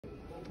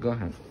Go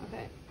ahead.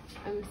 Okay.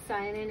 I'm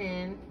signing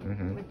in,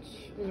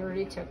 which we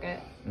already took it.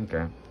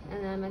 Okay.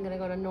 And then I'm going to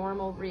go to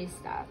normal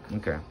restock.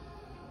 Okay.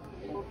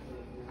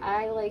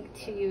 I like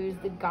to use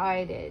the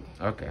guided.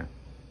 Okay.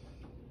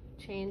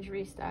 Change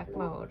restock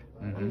mode.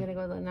 I'm going to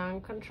go to the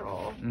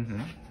non-control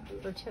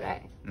for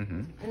today.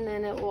 And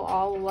then it will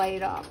all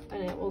light up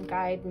and it will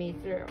guide me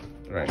through.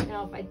 Right.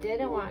 Now, if I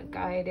didn't want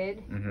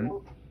guided,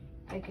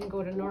 I can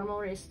go to normal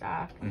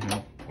restock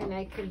and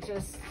I could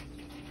just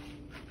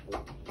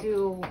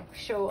do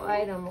show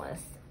item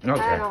list. Okay.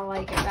 I don't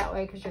like it that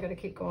way because you're going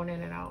to keep going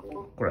in and out.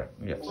 Correct.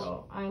 Yes.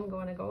 So I'm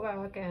going to go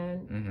back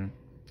in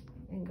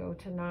and go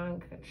to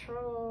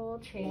non-control,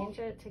 change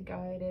it to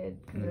guided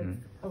because it's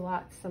a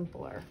lot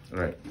simpler.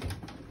 Right.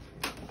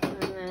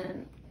 And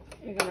then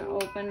you're going to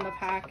open the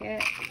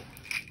pocket.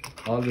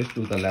 Always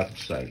to the left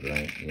side,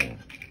 right? Yeah.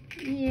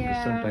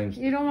 Yeah. Sometimes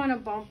you don't want to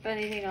bump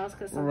anything else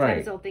because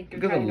sometimes they'll think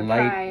you're trying to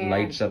pry pry in.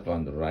 Lights up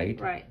on the right.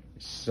 Right.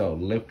 So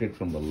lift it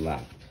from the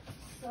left.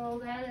 So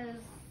that is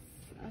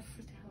a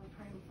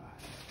prime 5.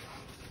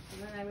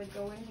 And then I would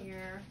go in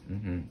here.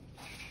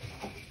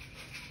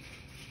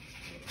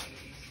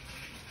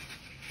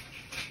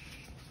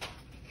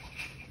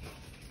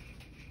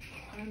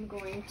 I'm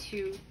going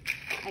to,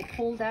 I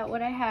pulled out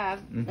what I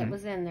have that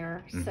was in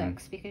there,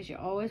 6, because you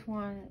always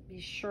want to be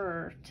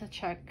sure to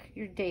check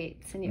your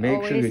dates. And you Make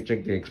always, sure you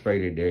check the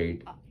expiry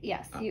date.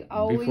 Yes, you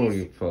always. Before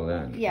you fill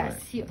in. Yes,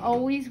 right. you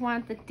always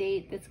want the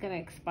date that's going to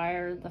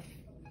expire the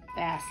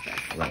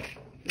fastest. Right.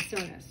 The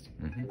soonest.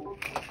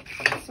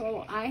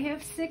 So I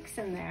have 6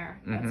 in there.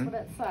 That's what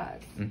it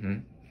says.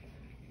 And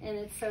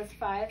it says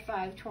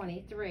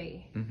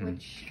 5/5/23,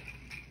 which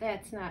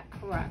that's not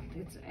correct.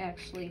 It's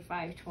actually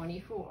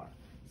 5/24.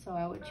 So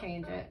I would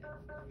change it.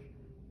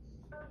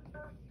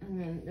 And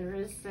then there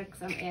is 6.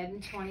 I'm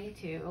adding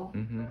 22.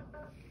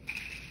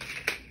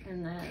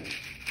 And then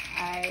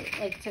I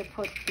like to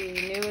put the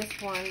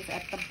newest ones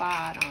at the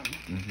bottom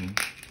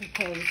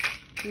because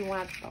you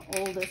want the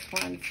oldest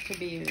ones to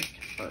be used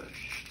first.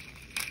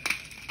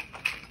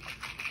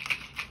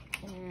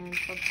 And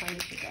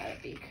sometimes you gotta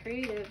be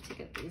creative to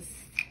get these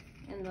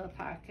in the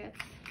pockets.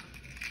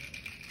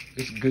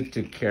 It's good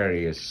to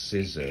carry a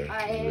scissor.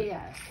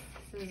 Yes,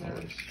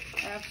 scissors.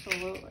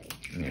 Absolutely.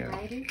 Yeah.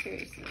 I do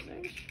carry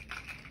scissors.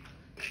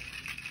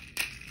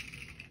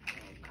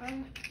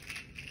 Okay.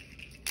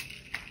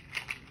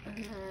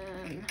 And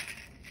then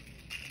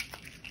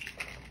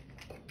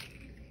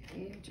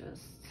you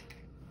just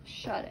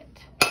shut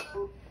it.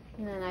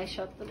 And then I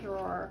shut the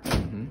drawer.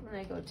 And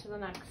I go to the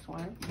next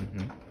one.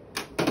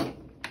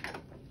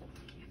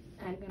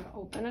 I'm going to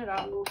open it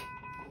up.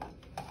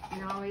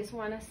 And I always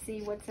want to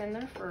see what's in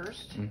there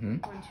first. 1,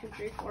 2,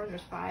 3, 4.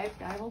 There's 5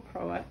 Dival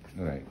Pro-It.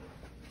 Right.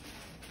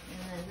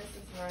 And then this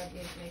is where I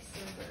use my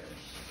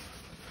scissors.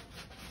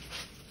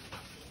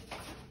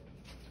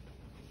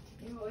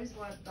 You always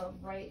want the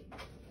right,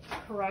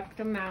 correct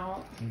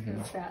amount,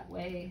 because that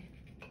way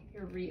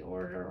your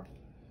reorder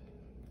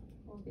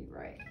will be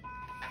right.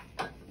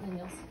 And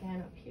you'll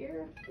scan up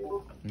here.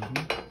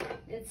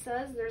 It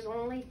says there's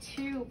only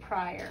 2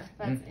 prior.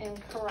 That's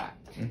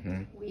incorrect.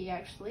 We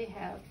actually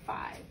have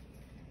 5.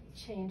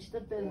 Change the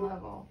bin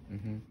level,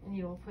 and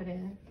you will put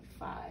in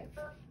 5.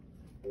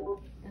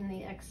 And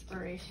the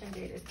expiration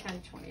date is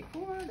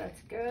 10/24.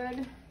 That's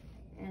good.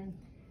 And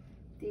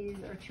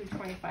these are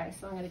 2/25.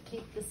 So I'm going to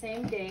keep the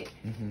same date,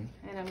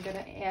 and I'm going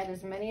to add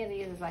as many of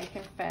these as I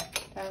can fit.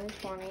 10,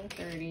 20,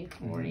 30,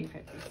 40,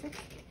 50,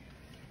 60.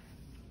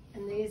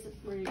 And these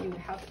where you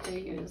have to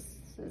use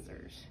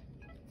scissors.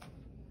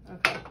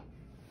 Okay.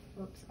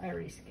 Oops, I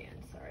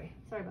rescanned. Sorry.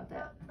 Sorry about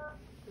that.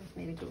 Just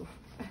made a goof.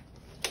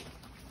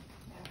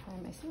 Gotta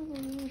find my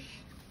scissors.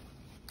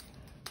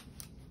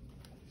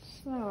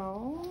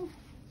 So,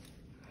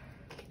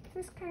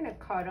 just kind of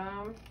cut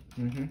them.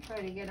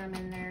 Try to get them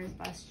in there as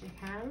best you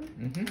can.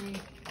 And you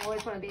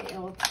always want to be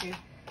able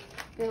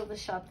to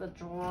shut the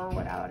drawer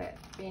without it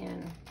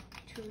being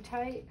too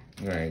tight.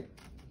 Right.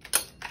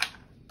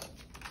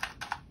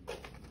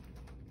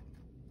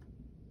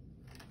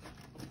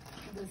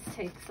 This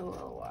takes a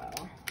little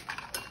while.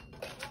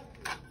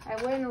 I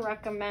wouldn't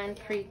recommend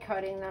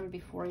pre-cutting them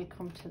before you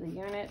come to the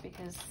unit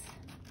because,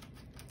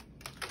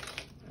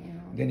 you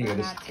know, then you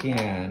gotta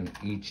scan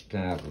each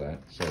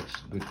tablet, so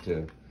it's good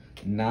to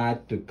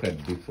not to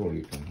cut before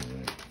you come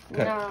here.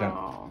 Right?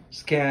 Cut.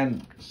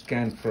 Scan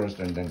first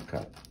and then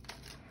cut.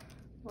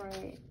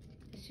 Right,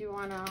 because you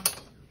wanna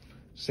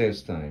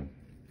saves time.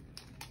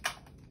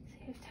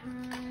 Save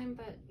time,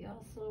 but you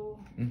also,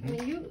 I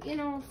mean, you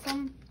know,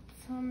 some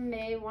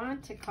may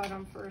want to cut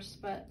them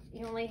first, but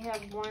you only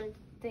have one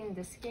thing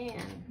to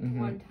scan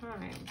one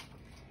time.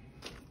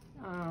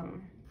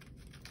 And,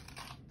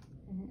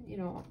 you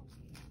know,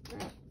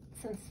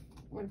 since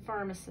when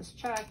pharmacist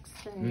checks,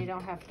 then you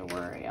don't have to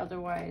worry.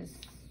 Otherwise,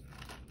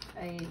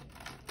 I'm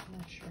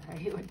not sure how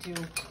you would do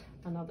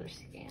another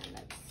scan.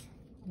 That's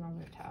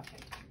another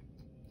topic.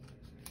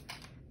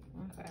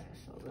 Okay,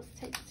 so this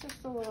takes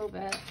just a little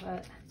bit,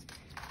 but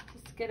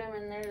just get them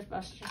in there as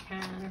best you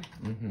can.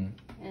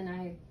 And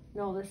I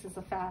know this is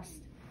a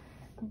fast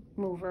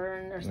mover,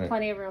 and there's right.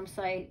 plenty of room,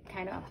 so I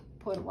kind of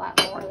put a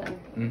lot more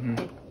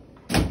than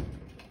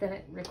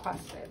it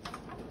requested.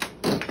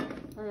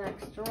 The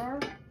next drawer,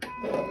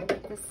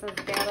 this says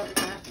data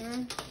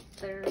cotton.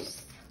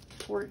 There's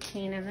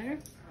 14 in there.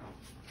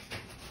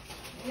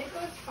 And it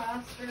goes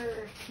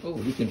faster. Oh,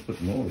 you can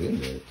put more in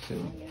there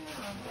too. Yeah.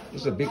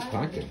 There's a big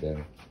pocket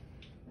there.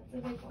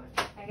 That's a big one.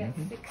 I got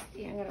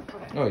 60. I'm gonna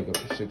put it. Oh, you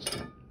got the 60.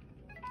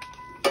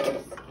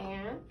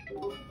 Scan.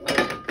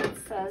 It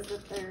says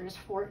that there's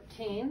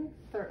 14.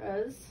 There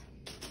is.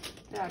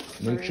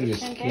 Make sure you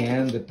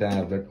scan the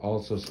tablet.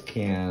 Also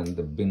scan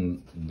the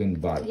bin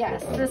barcode.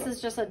 Yes, this is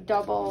just a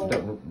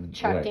double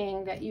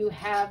checking that you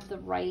have the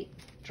right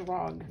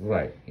drug.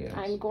 Right. Yes.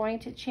 I'm going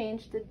to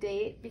change the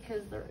date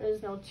because there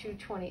is no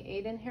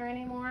 2/28 in here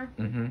anymore.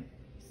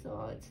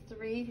 So it's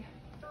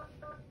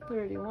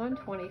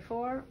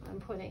 3/31/24. I'm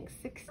putting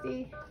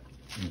 60.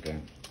 Okay.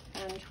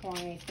 10,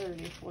 20,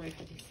 30, 40,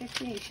 50,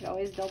 60. You should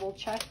always double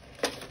check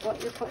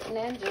what you're putting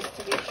in just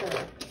to be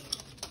sure.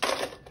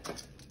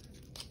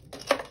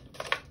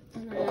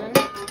 And then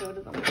we'll go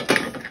to the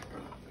matrix.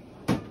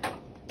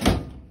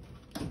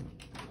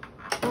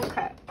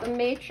 Okay, the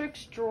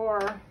matrix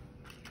drawer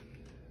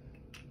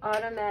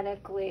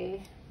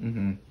automatically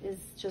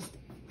is just,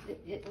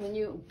 when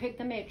you pick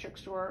the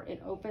matrix drawer,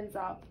 it opens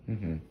up.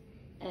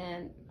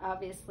 And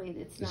obviously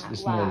it's not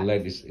it's locked. more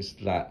like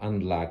it's like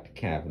unlocked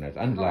cabinet,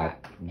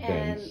 unlocked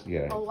bins. And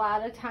yeah. a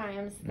lot of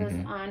times this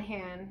on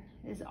hand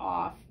is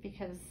off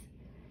because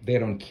they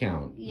don't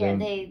count. Yeah,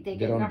 they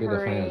get in a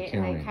hurry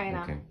and they kind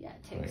of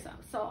take right. some.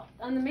 So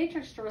on the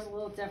matrix drawer is a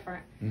little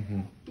different.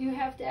 You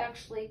have to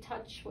actually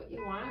touch what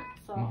you want.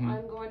 So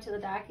I'm going to the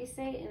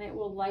DocuState and it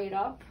will light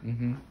up.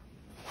 And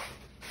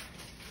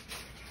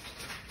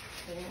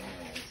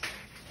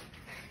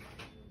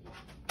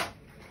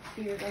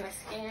you're going to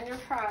scan your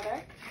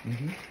product.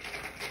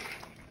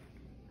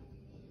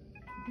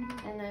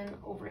 And then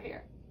over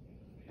here,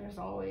 there's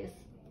always,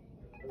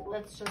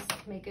 let's just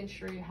making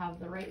sure you have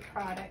the right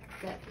product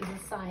that is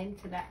assigned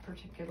to that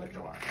particular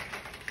drawer.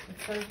 It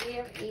says we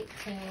have 18.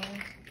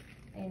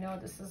 I know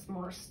this is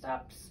more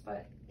steps,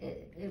 but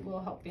it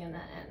will help you in the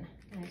end.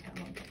 Anytime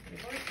I'll get the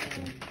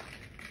working.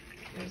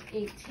 There's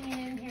 18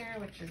 in here,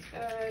 which is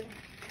good.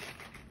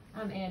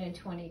 I'm adding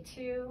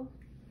 22.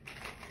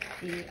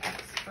 The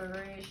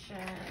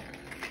expiration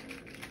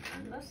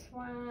on this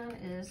one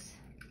is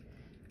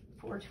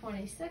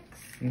 4/26.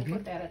 We'll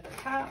put that at the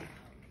top.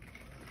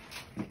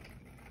 And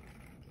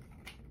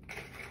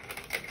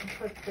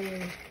put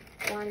the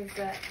ones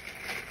that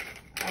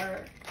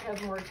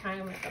have more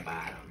time at the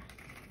bottom.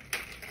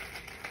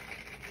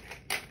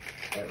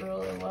 It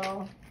really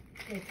will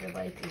make your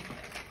life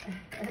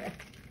easier.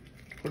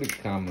 Pretty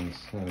common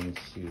sense.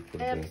 You put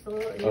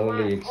Absolutely. the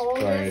early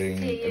expiring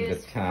at the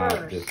top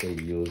first. just to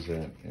use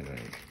it.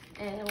 Right.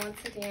 And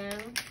once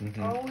again,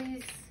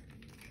 always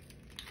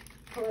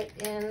put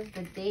in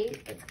the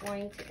date that's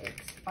going to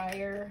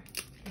expire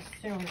the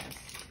soonest.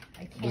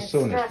 I can't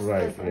stress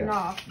this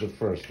enough. The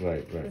first,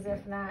 right. Because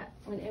if not,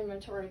 when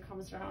inventory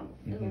comes around,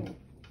 it'll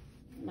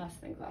mess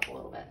things up a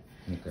little bit.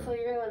 Okay. So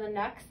you're going to the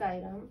next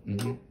item.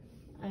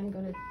 I'm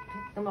going to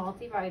pick the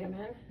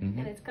multivitamin,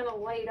 and it's going to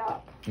light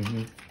up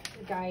to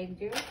guide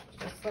you,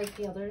 just like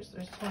the others.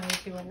 There's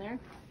 22 in there.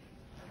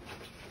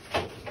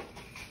 I'm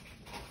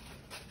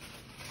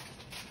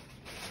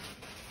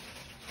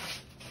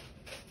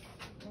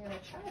going to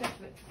try to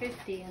put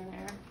 50 in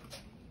there,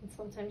 and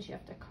sometimes you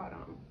have to cut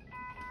them.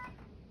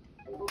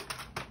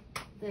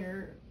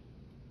 Their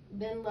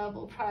bin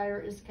level prior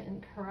is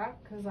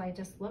incorrect because I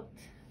just looked.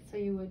 So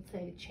you would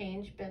say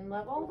change bin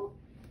level,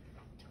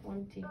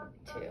 22.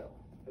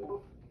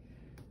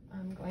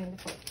 I'm going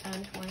to put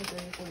 10, 20,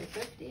 30, 40,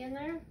 50 in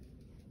there.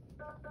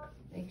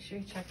 Make sure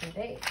you check the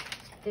date.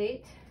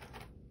 Date,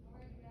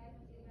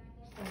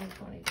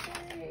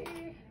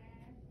 7/23.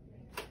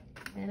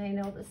 And I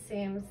know this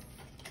seems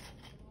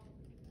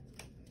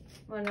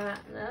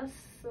monotonous,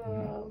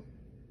 so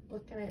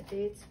looking at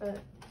dates, but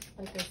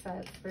like I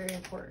said, it's very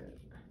important.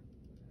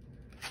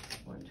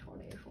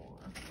 124.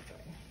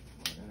 Okay,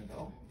 we're gonna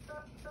go.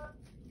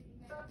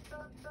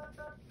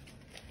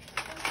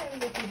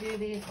 Sometimes if you do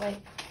these, like,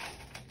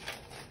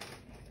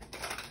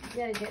 you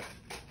gotta get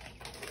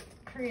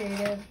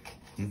creative.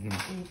 So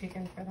you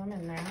can put them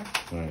in there.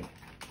 Right.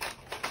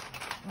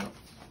 Oh,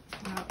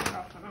 not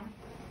dropping them.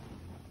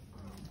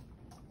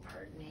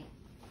 Pardon me.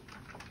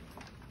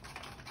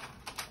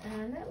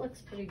 And that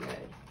looks pretty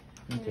good.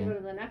 Okay. Go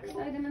to the next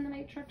item in the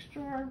matrix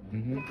drawer.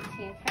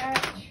 Nicotine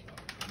patch,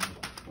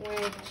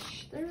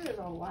 which there is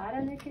a lot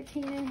of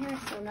nicotine in here,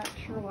 so I'm not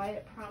sure why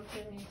it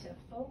prompted me to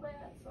fill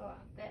that. So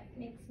that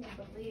makes me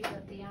believe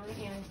that the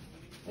on-hand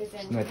is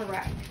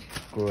incorrect.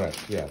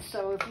 Correct, yes.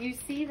 So if you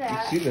see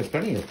that, you see there's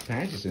plenty of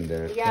patches in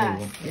there.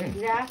 Yes,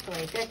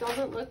 exactly. That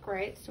doesn't look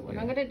right. So what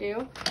I'm going to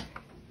do,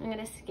 I'm going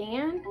to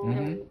scan.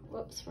 And,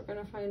 whoops, we're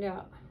going to find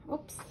out.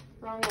 Oops,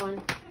 wrong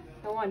one.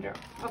 No wonder.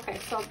 Okay,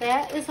 so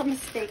that is a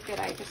mistake that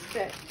I just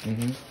did.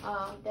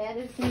 That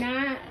is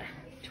not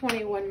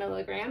 21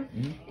 milligram,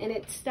 and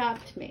it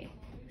stopped me.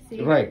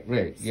 See? Right,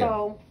 yeah.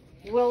 So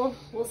we'll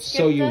skip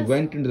So you this.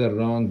 went into the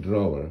wrong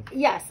drawer.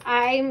 Yes,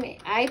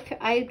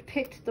 I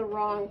picked the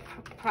wrong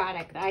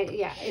product.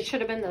 It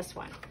should have been this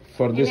one.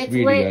 For this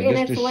video,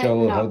 just to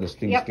show how these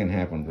things can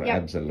happen. Right?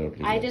 Yep.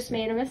 Absolutely. I just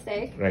made a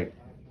mistake. Right.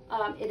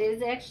 It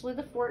is actually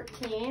the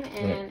 14,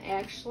 and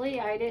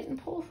actually I didn't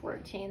pull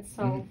 14.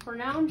 So for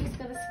now, I'm just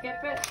going to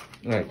skip it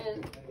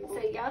and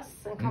say yes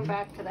and come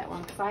back to that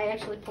one, because I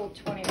actually pulled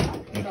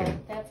 21. So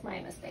that's my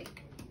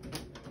mistake.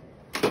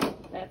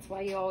 That's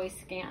why you always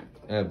scan.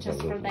 Absolutely.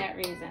 Just for that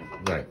reason.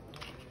 Right.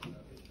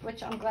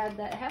 Which I'm glad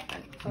that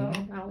happened. So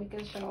now we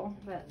can show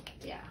that,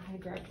 yeah, I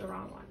grabbed the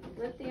wrong one.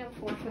 Lithium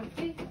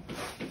 450.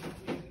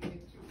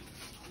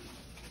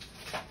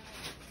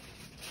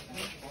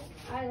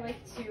 I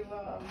like to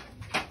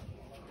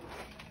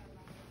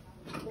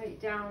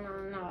write down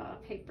on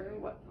paper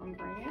what I'm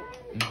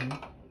bringing.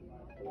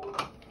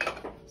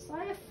 So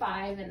I have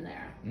 5 in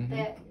there.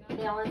 That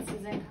balance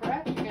is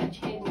incorrect. You're going to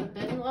change the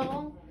bin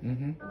level.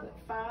 Put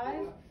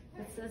 5.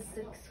 It says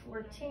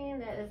 614.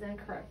 That is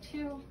incorrect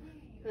too,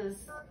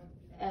 because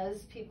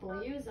as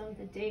people use them,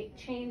 the date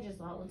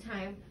changes all the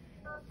time.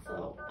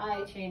 So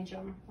I change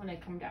them when I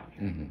come down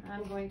here.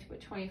 I'm going to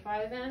put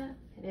 25 in.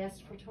 It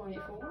asked for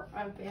 24.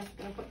 I'm going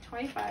to put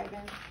 25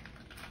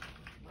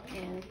 in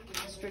and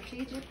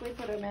strategically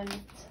put them in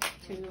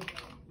to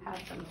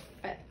have them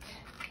fit.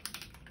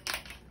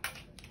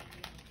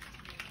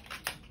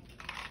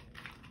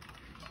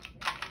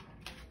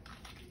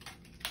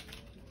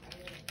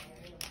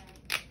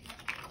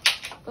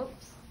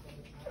 Oops.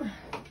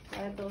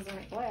 Glad those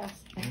aren't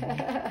glass.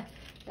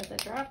 Got the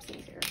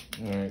dropsies here.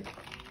 All right.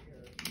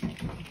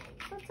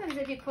 Sometimes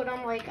if you put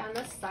them like on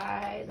the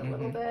side a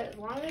little bit, as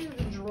long as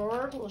the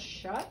drawer will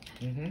shut,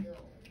 and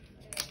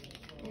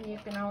you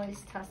can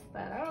always test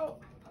that out.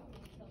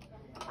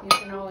 You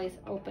can always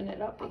open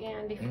it up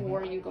again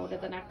before you go to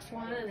the next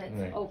one, and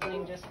it's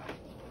opening just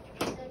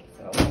fine.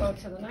 So we'll go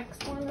to the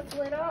next one that's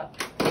lit up.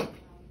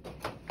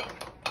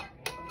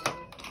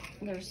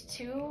 There's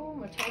 2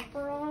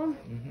 metoprolol.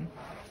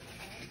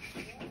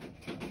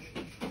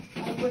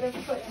 I would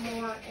have put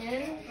more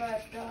in,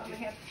 but I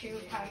have to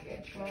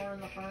package more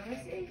in the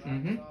pharmacy.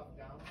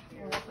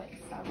 We're putting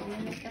 7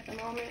 in it at the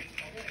moment.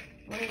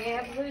 When you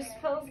have loose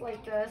pills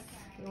like this,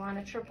 you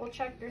want to triple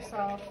check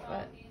yourself,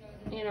 but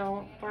you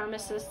know,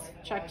 pharmacist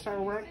checks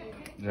our work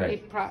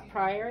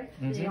prior,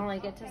 because you only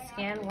get to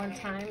scan 1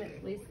 time,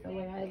 at least the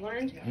way I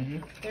learned.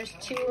 There's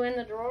 2 in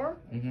the drawer.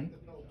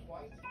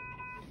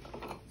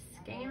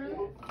 Scan.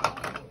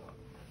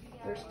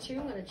 There's 2.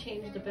 I'm going to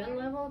change the bin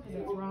level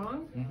because it's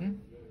wrong.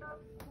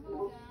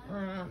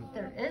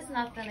 There is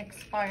nothing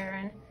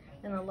expiring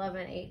in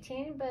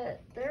 11/18,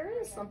 but there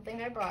is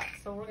something I brought,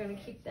 so we're going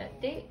to keep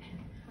that date.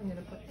 I'm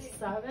going to put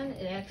 7.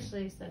 It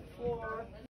actually said 4.